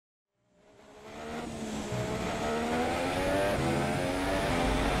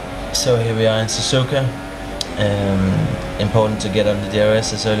So here we are in Suzuka. Important to get on the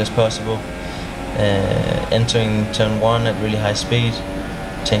DRS as early as possible. Entering turn 1 at really high speed,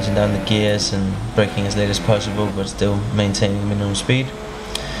 changing down the gears and braking as late as possible, but still maintaining minimum speed.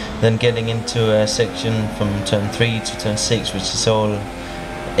 Then getting into a section from turn 3 to turn 6, which is all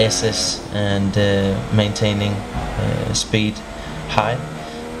SS and maintaining speed high.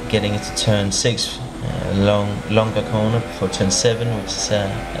 Getting into turn 6, longer corner before turn 7, which is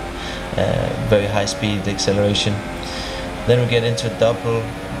a very high speed acceleration. Then we get into a double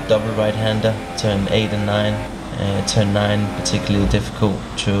right-hander, turn 8 and 9. Turn 9 particularly difficult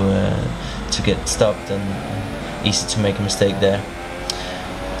to get stopped and easy to make a mistake there.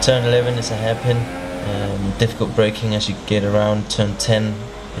 Turn 11 is a hairpin, difficult braking as you get around turn 10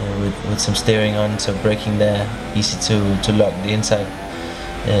 with some steering on, so braking there easy to lock the inside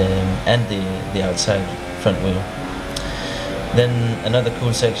and the outside front wheel. Then another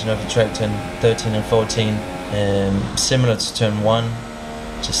cool section of the track, turn 13 and 14, similar to turn 1,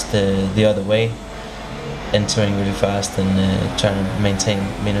 just the other way, entering really fast and trying to maintain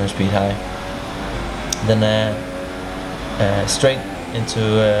minimum speed high. Then straight into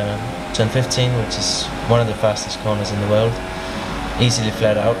turn 15, which is one of the fastest corners in the world. Easily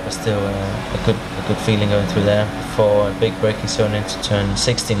flat out, but still a good feeling going through there. For a big braking zone into turn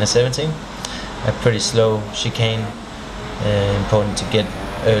 16 and 17, a pretty slow chicane. Important to get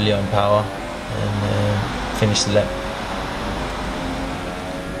early on power and finish the lap.